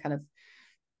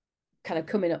 kind of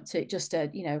coming up to just a,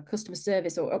 customer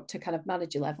service or up to kind of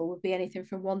manager level would be anything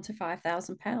from £1,000 to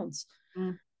 £5,000.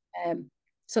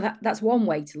 So that's one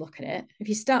way to look at it. If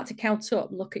you start to count up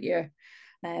and look at your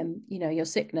your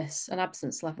sickness and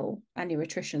absence level and your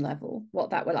attrition level,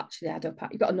 what that will actually add up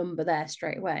at, you've got a number there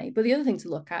straight away. But the other thing to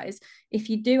look at is if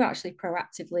you do actually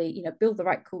proactively, build the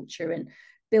right culture and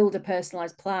build a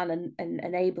personalized plan and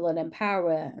enable and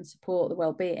empower and support the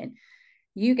well-being,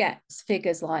 you get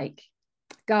figures like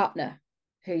Gartner,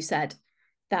 who said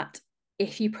that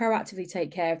if you proactively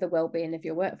take care of the well-being of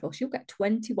your workforce, you'll get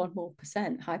 21% more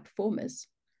high performers.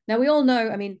 Now, we all know,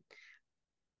 I mean,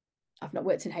 I've not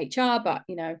worked in HR, but,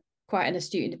 quite an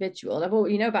astute individual.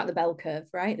 About the bell curve,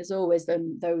 right? There's always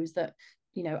those that,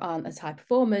 aren't as high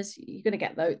performers. You're going to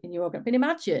get those in your organ. But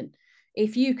imagine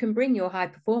if you can bring your high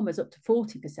performers up to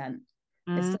 40%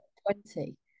 instead of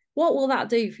 20%, what will that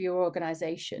do for your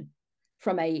organization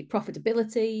from a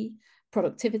profitability,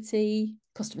 productivity,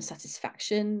 customer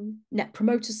satisfaction, net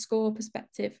promoter score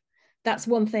perspective? That's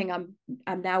one thing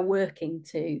I'm now working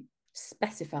to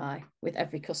specify with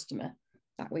every customer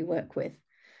that we work with.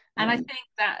 And I think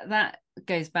that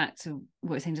goes back to what we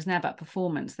were saying just now about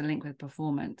performance, the link with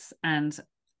performance. And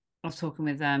I was talking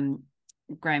with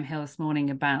Graham Hill this morning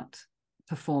about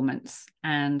performance,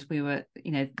 and we were,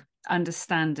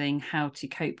 understanding how to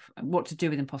cope, what to do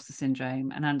with imposter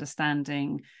syndrome, and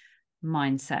understanding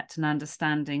mindset, and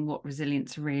understanding what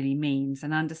resilience really means,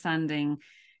 and understanding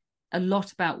a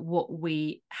lot about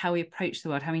how we approach the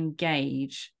world, how we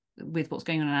engage with what's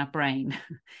going on in our brain.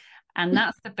 And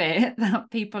that's the bit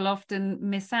that people often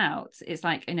miss out. It's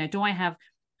like, do I have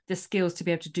the skills to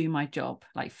be able to do my job,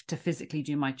 like to physically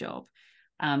do my job?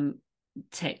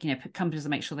 Tick, companies will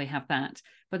make sure they have that,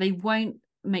 but they won't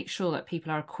make sure that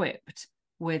people are equipped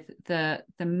with the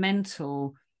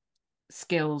mental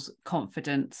skills,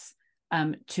 confidence,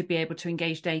 to be able to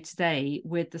engage day to day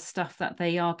with the stuff that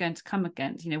they are going to come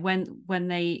against. When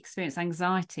they experience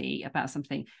anxiety about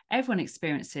something, everyone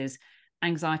experiences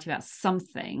anxiety about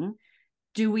something.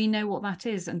 Do we know what that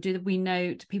is? And do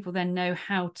people then know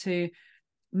how to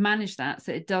manage that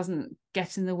so it doesn't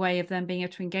get in the way of them being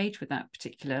able to engage with that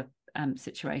particular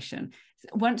situation?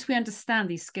 Once we understand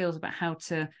these skills about how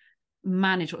to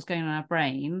manage what's going on in our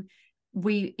brain,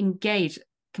 we engage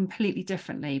completely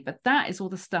differently. But that is all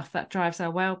the stuff that drives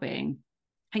our well-being.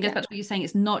 And goes back to what you're saying,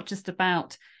 it's not just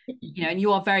about, and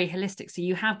you are very holistic. So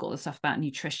you have got the stuff about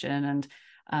nutrition and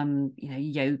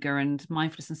yoga and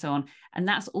mindfulness and so on. And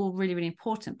that's all really, really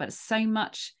important. But so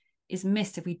much is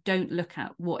missed if we don't look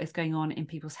at what is going on in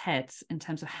people's heads in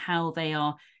terms of how they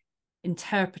are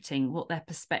interpreting, what their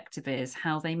perspective is,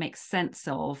 how they make sense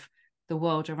of the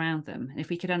world around them. And if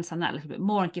we could understand that a little bit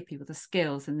more and give people the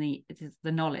skills and the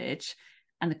knowledge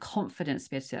and the confidence to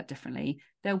be able to do that differently,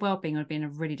 their well-being would be in a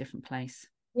really different place.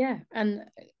 Yeah. And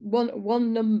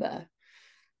one number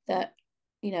that,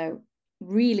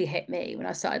 really hit me when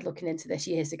I started looking into this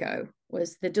years ago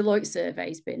was the Deloitte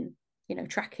survey's been,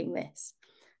 tracking this.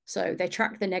 So they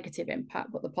track the negative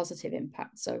impact, but the positive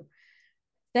impact. So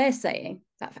they're saying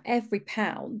that for every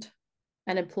 £1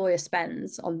 an employer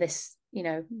spends on this,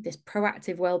 this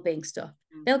proactive well-being stuff,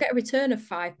 they'll get a return of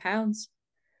 £5.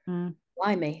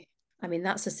 Why me? I mean,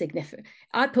 that's a significant.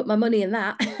 I'd put my money in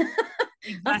that.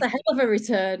 Exactly. That's a hell of a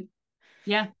return.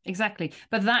 Yeah, exactly.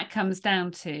 But that comes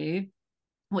down to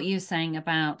what you're saying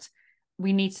about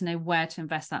we need to know where to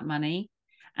invest that money,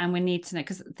 and we need to know,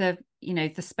 because the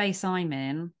space I'm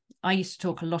in, I used to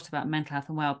talk a lot about mental health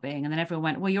and well-being, and then everyone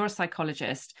went, well, you're a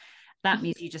psychologist, that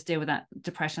means you just deal with that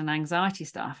depression and anxiety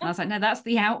stuff. And I was like, no, that's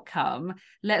the outcome.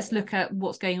 Let's look at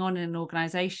what's going on in an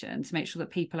organization to make sure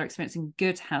that people are experiencing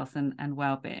good health and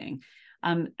well-being.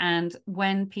 And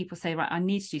when people say, right, I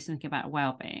need to do something about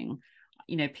well-being,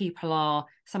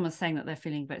 someone's saying that they're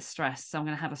feeling a bit stressed, so I'm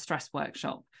going to have a stress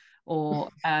workshop, or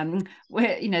they're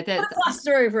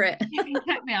plaster over it.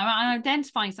 Exactly. I'm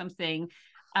identifying something.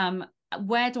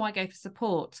 Where do I go for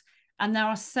support? And there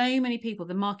are so many people,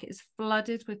 the market is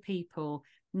flooded with people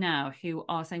now who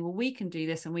are saying, well, we can do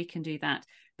this and we can do that,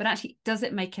 but actually, does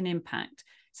it make an impact?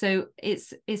 So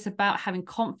it's about having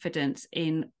confidence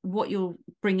in what you're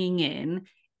bringing in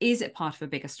is it part of a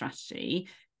bigger strategy?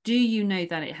 Do you know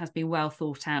that it has been well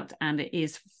thought out and it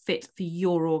is fit for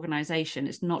your organization?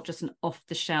 It's not just an off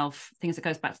the shelf thing. That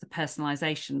goes back to the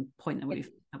personalization point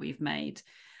that we've made.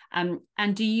 And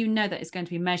do you know that it's going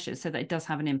to be measured so that it does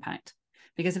have an impact?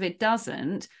 Because if it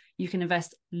doesn't, you can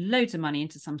invest loads of money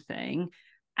into something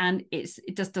and it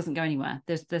just doesn't go anywhere.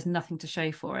 There's nothing to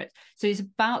show for it. So it's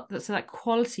about that. So that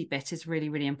quality bit is really,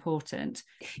 really important.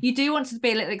 You do want to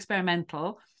be a little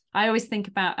experimental. I always think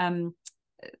about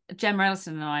Gemma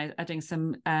Ellison and I are doing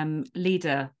some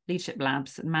leadership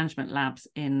labs and management labs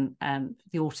in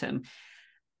the autumn.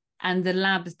 And the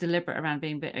lab is deliberate around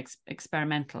being a bit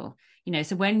experimental.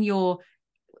 So when you're,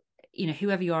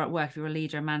 whoever you are at work, if you're a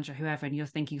leader, a manager, whoever, and you're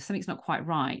thinking something's not quite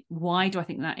right, why do I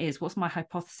think that is? What's my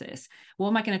hypothesis? What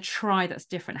am I going to try that's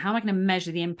different? How am I going to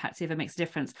measure the impact, see if it makes a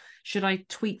difference? Should I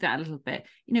tweak that a little bit?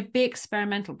 Be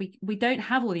experimental. We don't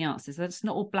have all the answers. That's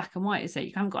not all black and white, is it?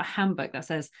 You haven't got a handbook that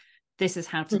says this is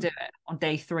how to do it on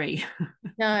day 3.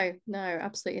 No,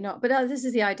 absolutely not. But this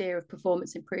is the idea of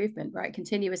performance improvement, right?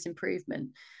 Continuous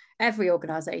improvement. Every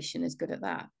organization is good at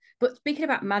that. But speaking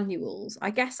about manuals,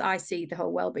 I guess I see the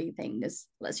whole wellbeing thing as,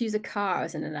 let's use a car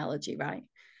as an analogy, right?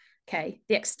 Okay,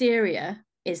 the exterior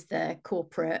is the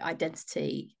corporate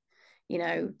identity,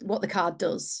 what the car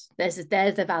does.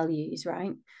 They're the values,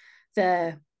 right?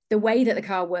 The way that the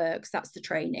car works, that's the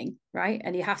training, right?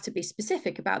 And you have to be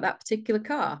specific about that particular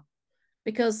car,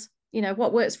 because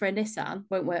what works for a Nissan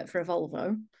won't work for a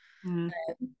Volvo.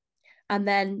 And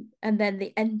then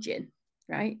the engine,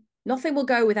 right? Nothing will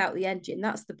go without the engine.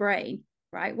 That's the brain,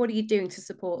 right? What are you doing to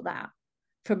support that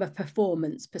from a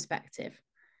performance perspective?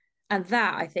 And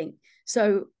that, I think,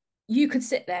 so you could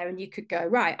sit there and you could go,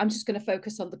 right, I'm just going to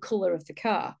focus on the color of the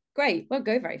car. Great, won't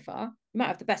go very far. You might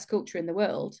have the best culture in the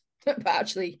world, but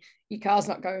actually your car's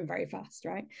not going very fast,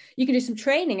 right? You can do some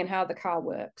training in how the car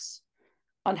works,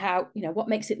 on how, what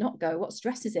makes it not go, what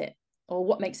stresses it, or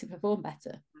what makes it perform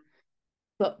better.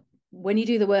 But when you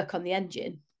do the work on the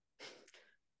engine,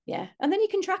 and then you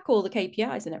can track all the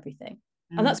KPIs and everything.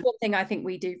 And that's one thing I think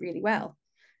we do really well.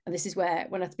 And this is where,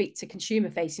 when I speak to consumer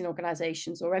facing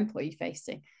organizations or employee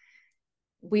facing,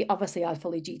 we obviously are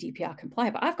fully GDPR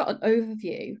compliant, but I've got an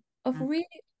overview of really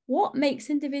what makes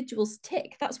individuals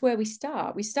tick. That's where we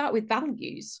start. We start with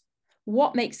values.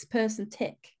 What makes a person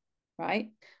tick,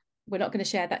 right? We're not going to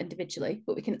share that individually,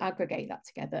 but we can aggregate that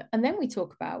together. And then we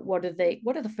talk about what are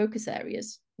the focus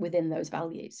areas within those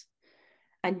values.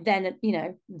 And then,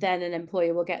 then an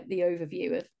employer will get the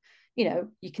overview of,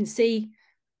 you can see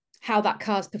how that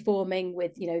car's performing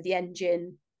with, the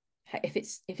engine,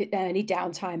 if any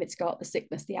downtime it's got, the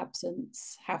sickness, the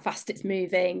absence, how fast it's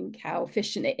moving, how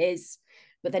efficient it is.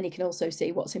 But then you can also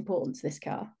see what's important to this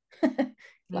car.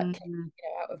 Like,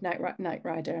 out of Knight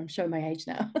Rider. I'm showing my age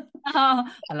now. Oh,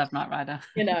 I love Knight Rider.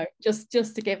 just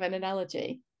to give an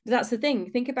analogy. That's the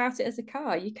thing. Think about it as a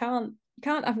car. You can't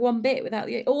have one bit without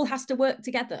it all has to work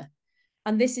together.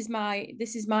 And this is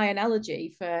my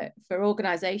analogy for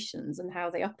organizations and how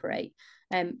they operate.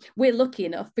 We're lucky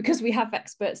enough, because we have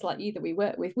experts like you that we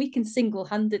work with, we can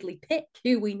single-handedly pick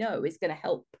who we know is going to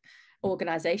help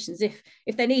organizations.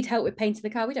 If they need help with painting the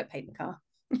car, we don't paint the car.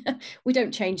 We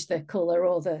don't change the color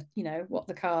or the what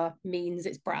the car means,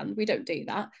 its brand. We don't do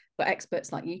that, but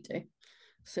experts like you do.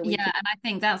 So and I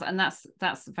think that's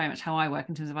very much how I work,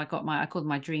 in terms of I call them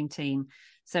my dream team.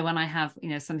 So when I have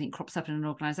something crops up in an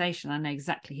organization, I know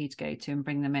exactly who to go to and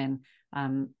bring them in.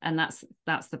 And that's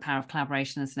the power of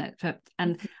collaboration, isn't it?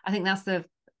 And I think that's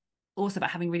also about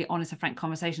having really honest and frank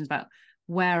conversations about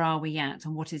where are we at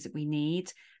and what is it we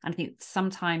need. And I think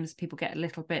sometimes people get a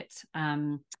little bit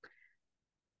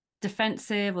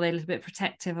defensive, or they're a little bit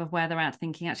protective of where they're at,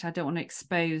 thinking, actually, I don't want to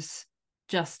expose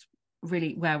just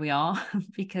really where we are,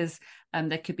 because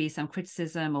there could be some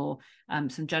criticism or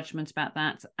some judgment about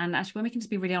that. And actually, when we can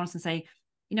just be really honest and say,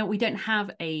 we don't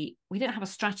have a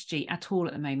strategy at all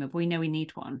at the moment, but we know we need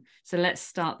one, so let's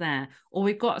start there. Or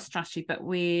we've got a strategy, but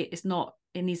it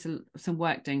needs some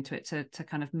work doing to it to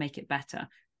kind of make it better.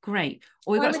 Great.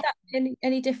 Or why would that be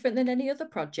any different than any other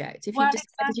project? If you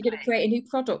decided you're going to create a new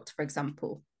product, for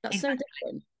example, that's no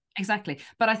different. Exactly.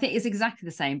 But I think it's exactly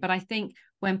the same. But I think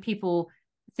when people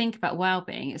think about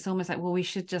well-being, it's almost like, well, we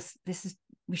should just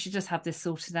have this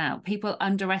sorted out. People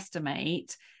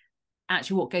underestimate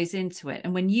actually what goes into it.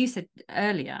 And when you said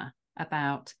earlier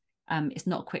about it's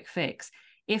not a quick fix,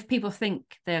 if people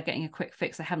think they're getting a quick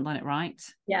fix, they haven't done it right.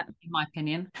 Yeah, in my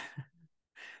opinion.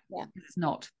 Yeah, it's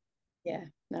not. Yeah,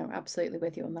 no, absolutely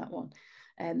with you on that one.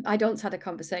 I once had a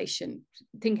conversation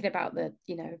thinking about the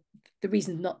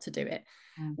reasons not to do it.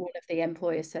 One of the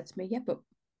employers said to me, yeah, but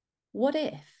what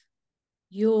if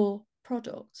your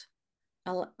product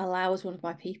allows one of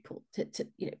my people to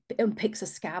unpicks a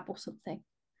scab or something.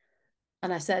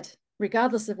 And I said,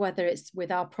 regardless of whether it's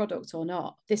with our product or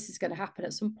not, this is going to happen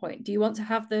at some point. Do you want to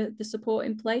have the support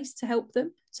in place to help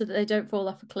them so that they don't fall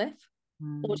off a cliff?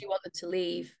 Or do you want them to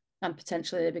leave and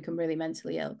potentially they become really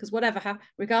mentally ill? Because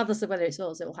regardless of whether it's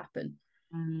us, it will happen.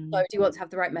 So do you want to have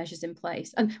the right measures in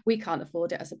place? And we can't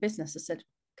afford it as a business. I said,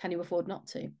 can you afford not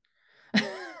to?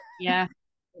 Yeah.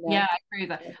 Yeah, I agree with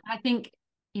that. I think,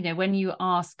 when you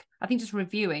ask, I think just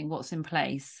reviewing what's in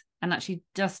place and actually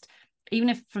just, even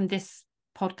if from this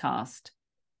podcast,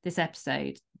 this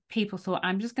episode, people thought,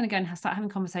 I'm just going to go and start having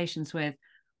conversations with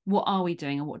what are we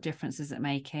doing and what difference is it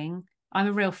making? I'm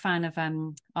a real fan of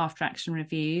after action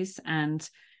reviews. And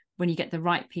when you get the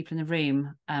right people in the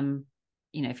room,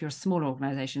 if you're a small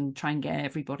organization, try and get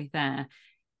everybody there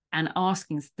and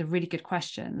asking the really good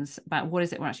questions about what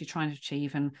is it we're actually trying to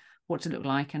achieve and what does it look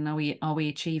like and are we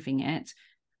achieving it?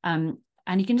 And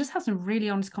you can just have some really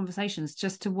honest conversations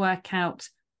just to work out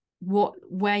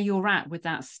where you're at with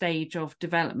that stage of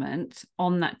development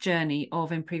on that journey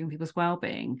of improving people's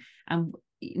well-being, and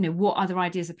what other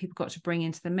ideas have people got to bring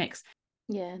into the mix.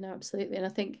 Yeah, no, absolutely. And I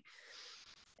think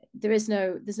there's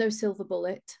no silver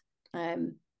bullet,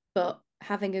 but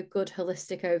having a good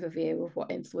holistic overview of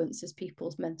what influences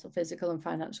people's mental, physical and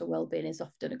financial well-being is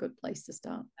often a good place to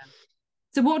start.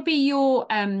 So what would be your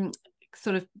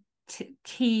sort of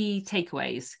key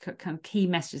takeaways, kind of key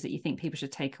messages that you think people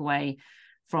should take away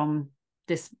from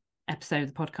this episode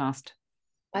of the podcast?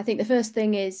 I think the first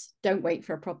thing is don't wait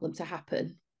for a problem to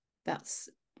happen.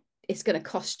 It's going to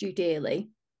cost you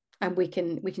dearly, and we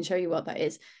can show you what that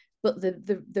is. But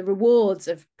the rewards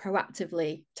of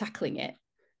proactively tackling it,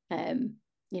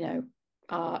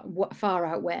 are what far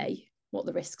outweigh what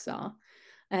the risks are.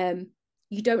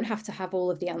 You don't have to have all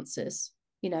of the answers.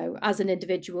 As an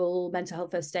individual, mental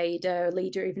health first aider,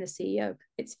 leader, even a CEO,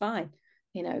 it's fine.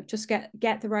 Just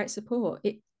get the right support.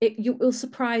 It will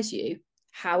surprise you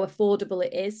how affordable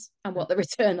it is and what the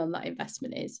return on that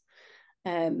investment is.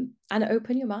 And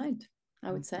open your mind,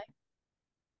 I would say.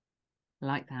 I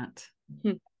like that.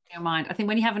 Your mind. I think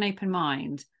when you have an open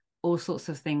mind, all sorts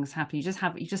of things happen. You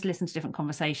just listen to different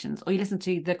conversations, or you listen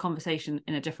to the conversation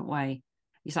in a different way.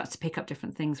 You start to pick up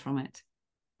different things from it.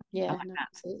 Yeah, like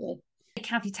absolutely.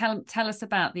 Kathy, tell us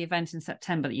about the event in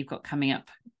September that you've got coming up.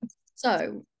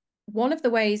 So one of the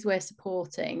ways we're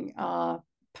supporting our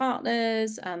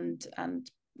partners and kind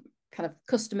of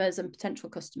customers and potential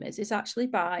customers is actually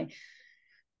by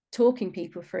talking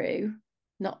people through,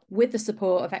 not with the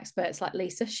support of experts like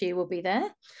Lisa, she will be there.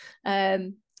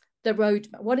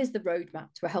 What is the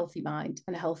roadmap to a healthy mind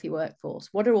and a healthy workforce?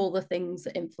 What are all the things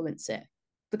that influence it?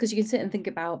 Because you can sit and think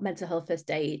about mental health first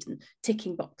aid and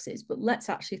ticking boxes, but let's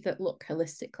actually look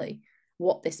holistically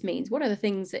what this means. What are the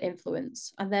things that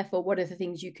influence, and therefore what are the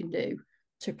things you can do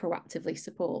to proactively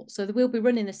support? So we'll be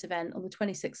running this event on the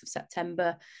 26th of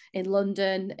September in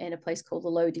London in a place called the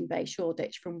Loading Bay,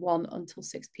 Shoreditch, from 1 until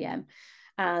 6 p.m.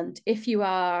 And if you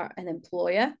are an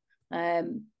employer,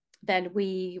 then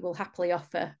we will happily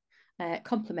offer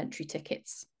complimentary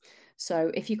tickets.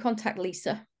 So if you contact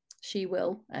Lisa, she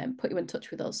will put you in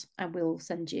touch with us, and we'll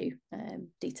send you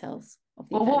details of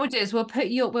the event. What we'll do is we'll put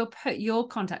your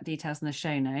contact details in the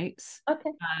show notes, okay,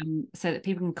 so that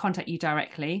people can contact you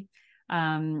directly.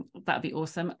 That'd be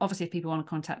awesome. Obviously, if people want to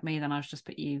contact me, then I'll just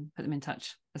put them in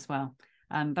touch as well.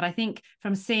 But I think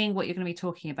from seeing what you're going to be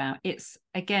talking about,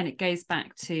 it goes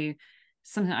back to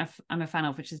something I'm a fan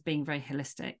of, which is being very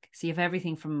holistic. So you have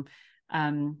everything from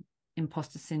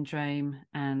imposter syndrome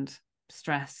and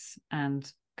stress and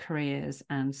careers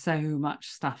and so much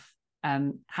stuff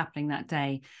happening that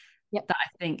day. Yep. That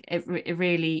I think it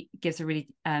really gives a really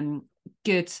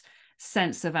good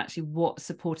sense of actually what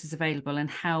support is available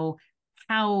and how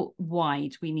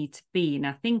wide we need to be in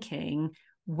our thinking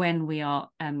when we are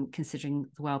considering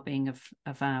the well-being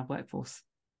of our workforce.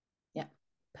 Yeah,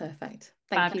 perfect.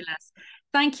 Fabulous.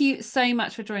 Thank you so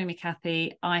much for joining me,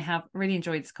 Kathy. I have really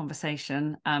enjoyed this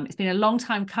conversation. It's been a long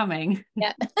time coming.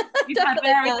 Yeah, we've had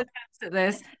various attempts at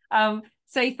this.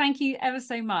 So thank you ever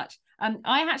so much.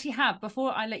 I actually have,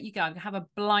 before I let you go, I have a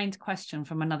blind question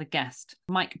from another guest.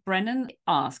 Mike Brennan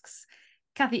asks,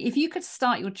 Kathy, if you could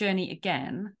start your journey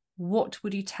again, what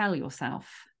would you tell yourself?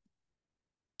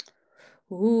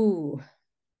 Ooh,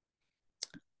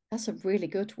 that's a really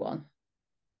good one.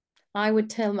 I would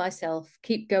tell myself,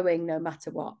 keep going no matter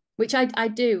what, which I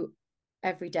do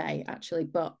every day, actually,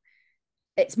 but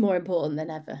it's more important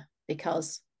than ever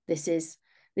because this is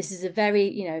a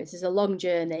very, this is a long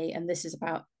journey, and this is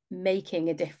about making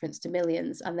a difference to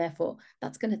millions, and therefore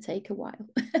that's going to take a while.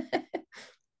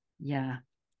 Yeah,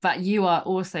 But you are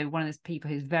also one of those people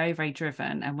who's very, very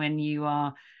driven. And when you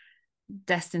are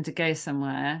destined to go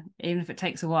somewhere, even if it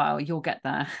takes a while, you'll get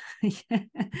there.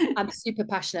 I'm super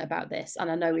passionate about this,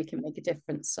 and I know we can make a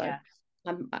difference. So Yeah.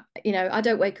 I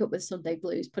don't wake up with Sunday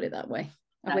blues, put it that way.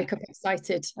 I wake up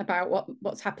excited about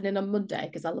what's happening on Monday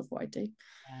because I love what I do.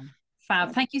 Yeah.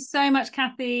 Fab. Thank you so much,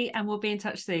 Kathy, and we'll be in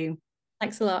touch soon.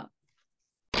 Thanks a lot.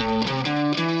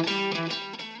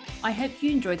 I hope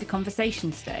you enjoyed the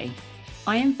conversation today.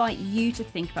 I invite you to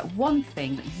think about one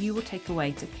thing that you will take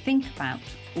away to think about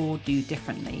or do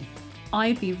differently.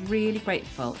 I'd be really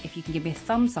grateful if you can give me a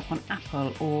thumbs up on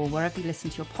Apple or wherever you listen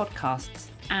to your podcasts,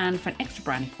 and for an extra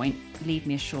brownie point, leave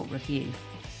me a short review.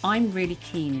 I'm really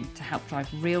keen to help drive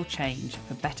real change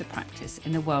for better practice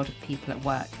in the world of people at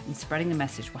work, and spreading the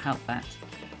message will help that.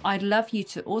 I'd love you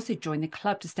to also join the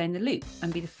club to stay in the loop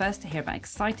and be the first to hear about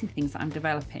exciting things that I'm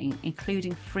developing,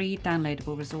 including free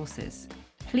downloadable resources.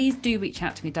 Please do reach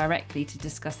out to me directly to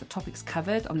discuss the topics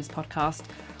covered on this podcast,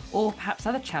 or perhaps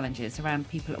other challenges around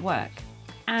people at work.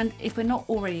 And if we're not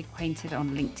already acquainted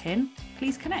on LinkedIn,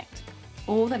 please connect.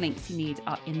 All the links you need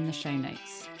are in the show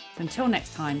notes. So until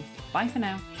next time, bye for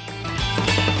now.